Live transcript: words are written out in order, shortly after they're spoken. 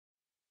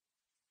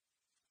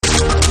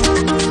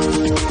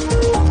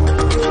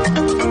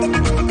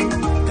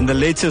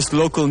latest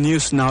local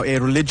news now. A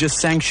religious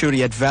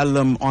sanctuary at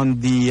Verulam on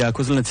the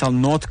KwaZulu-Natal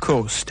north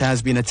coast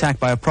has been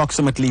attacked by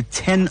approximately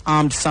 10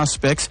 armed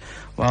suspects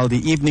while the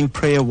evening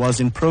prayer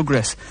was in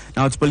progress.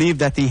 Now, it's believed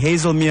that the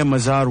Hazelmere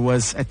Mazaar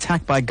was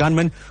attacked by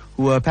gunmen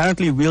who were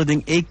apparently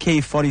wielding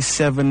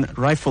AK47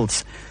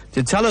 rifles.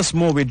 To tell us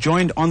more, we're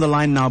joined on the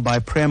line now by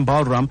Prem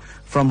Balram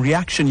from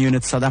Reaction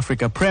Unit South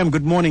Africa. Prem,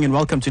 good morning and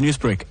welcome to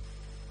Newsbreak.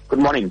 Good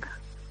morning.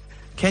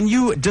 Can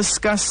you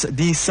discuss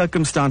the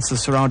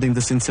circumstances surrounding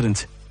this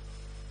incident?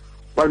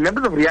 Well,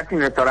 members of Reaction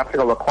Unit South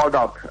Africa were called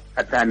out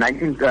at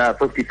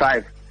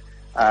 1955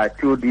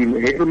 to the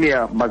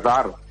Hazelmere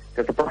Mazaar,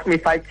 that's approximately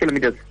 5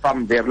 kilometers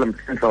from Verulam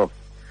Central.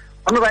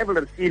 On arrival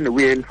at the scene,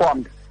 we were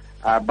informed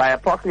by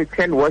approximately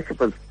 10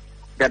 worshippers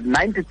that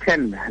 9 to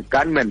 10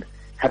 gunmen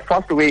had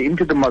forced their way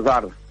into the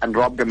Mazaar and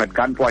robbed them at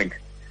gunpoint.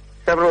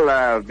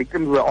 Several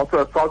victims were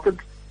also assaulted.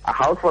 A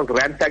house was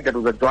ransacked that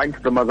was adjoined to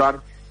the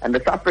Mazaar, and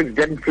the suspects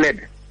then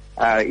fled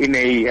in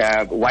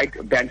a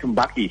white Bantam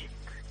bakkie.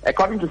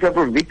 According to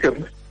several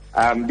victims,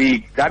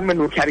 the gunmen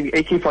were carrying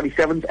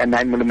AK-47's and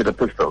 9mm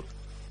pistols.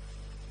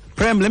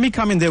 Prem, let me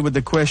come in there with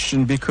the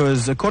question,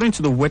 because according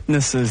to the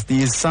witnesses,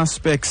 these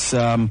suspects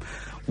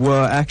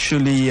were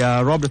actually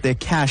robbed of their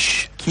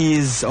cash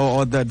keys,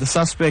 or the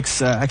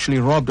suspects actually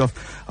robbed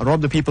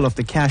the people of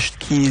the cash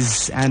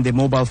keys and their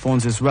mobile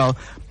phones as well.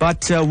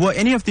 But were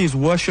any of these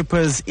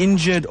worshippers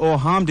injured or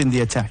harmed in the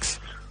attacks?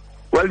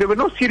 Well, there were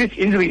no serious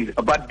injuries,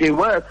 but they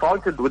were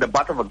assaulted with the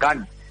butt of a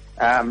gun.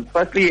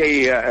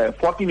 Firstly, a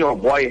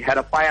 14-year-old boy had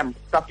a firearm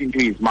stuffed into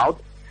his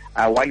mouth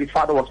while his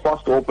father was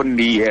forced to open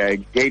the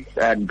gates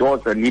and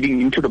doors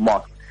leading into the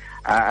mosque.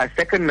 A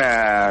second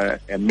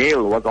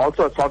male was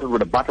also assaulted with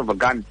the butt of a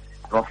gun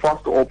and was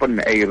forced to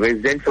open a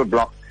residential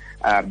block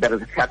that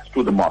is attached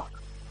to the mosque.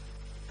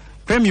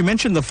 Prem, you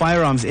mentioned the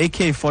firearms.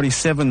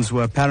 AK-47s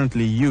were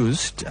apparently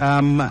used.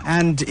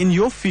 And in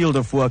your field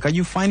of work, are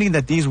you finding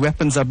that these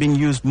weapons are being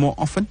used more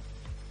often?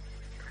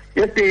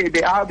 Yes,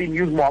 they are being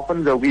used more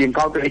often. We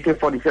encounter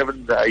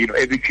AK-47s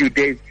every few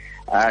days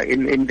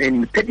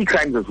in petty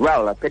crimes as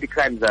well. Petty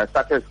crimes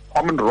such as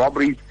common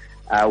robberies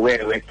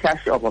where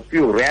cash of a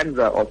few rands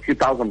or a few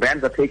thousand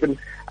rands are taken.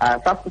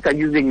 Suspects are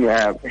using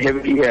are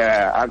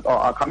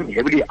coming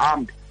heavily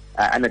armed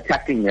and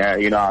attacking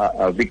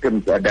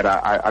victims that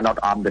are not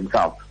armed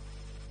themselves.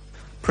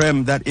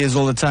 Prem, that is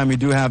all the time we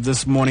do have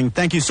this morning.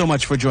 Thank you so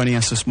much for joining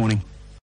us this morning.